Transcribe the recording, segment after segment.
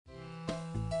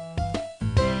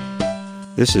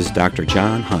This is Dr.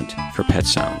 John Hunt for Pet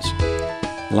Sounds.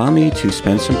 Allow me to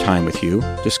spend some time with you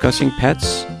discussing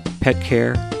pets, pet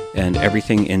care, and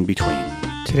everything in between.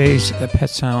 Today's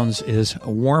Pet Sounds is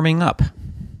warming up.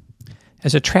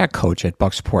 As a track coach at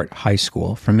Bucksport High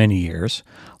School for many years,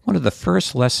 one of the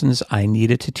first lessons I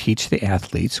needed to teach the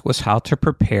athletes was how to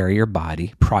prepare your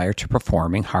body prior to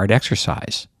performing hard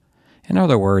exercise. In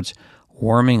other words,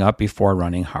 warming up before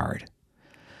running hard.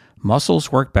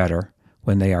 Muscles work better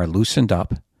when they are loosened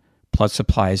up, blood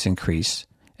supply is increased,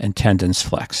 and tendons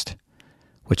flexed,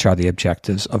 which are the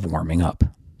objectives of warming up.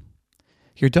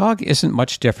 Your dog isn't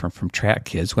much different from track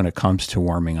kids when it comes to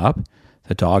warming up.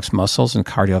 The dog's muscles and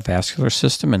cardiovascular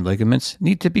system and ligaments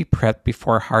need to be prepped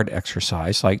before hard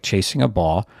exercise like chasing a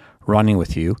ball, running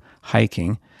with you,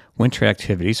 hiking, winter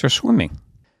activities, or swimming.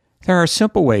 There are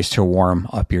simple ways to warm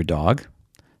up your dog.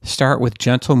 Start with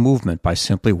gentle movement by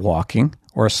simply walking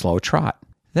or a slow trot.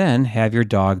 Then have your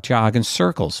dog jog in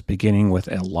circles, beginning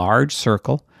with a large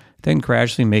circle, then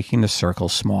gradually making the circle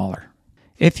smaller.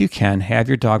 If you can, have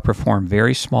your dog perform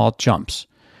very small jumps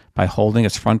by holding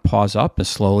its front paws up and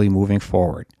slowly moving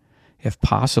forward. If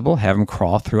possible, have him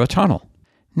crawl through a tunnel.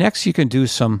 Next, you can do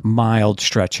some mild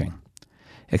stretching.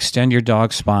 Extend your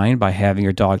dog's spine by having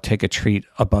your dog take a treat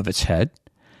above its head.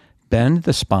 Bend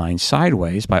the spine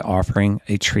sideways by offering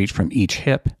a treat from each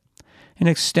hip. And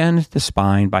extend the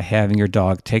spine by having your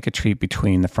dog take a treat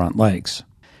between the front legs.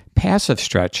 Passive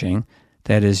stretching,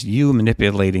 that is you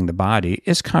manipulating the body,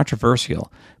 is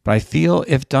controversial, but I feel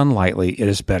if done lightly, it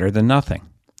is better than nothing.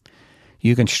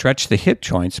 You can stretch the hip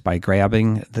joints by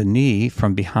grabbing the knee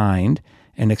from behind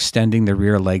and extending the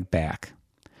rear leg back.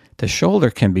 The shoulder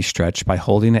can be stretched by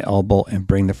holding the elbow and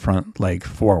bring the front leg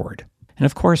forward. And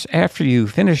of course, after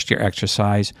you've finished your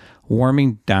exercise,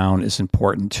 warming down is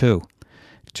important too.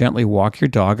 Gently walk your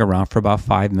dog around for about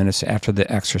 5 minutes after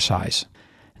the exercise.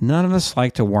 None of us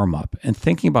like to warm up, and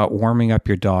thinking about warming up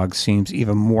your dog seems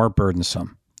even more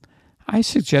burdensome. I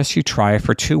suggest you try it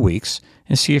for 2 weeks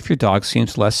and see if your dog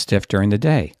seems less stiff during the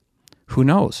day. Who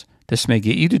knows? This may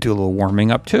get you to do a little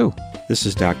warming up too. This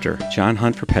is Dr. John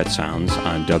Hunt for Pet Sounds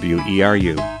on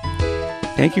WERU.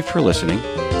 Thank you for listening.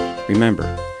 Remember,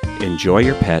 enjoy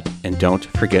your pet and don't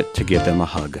forget to give them a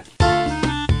hug.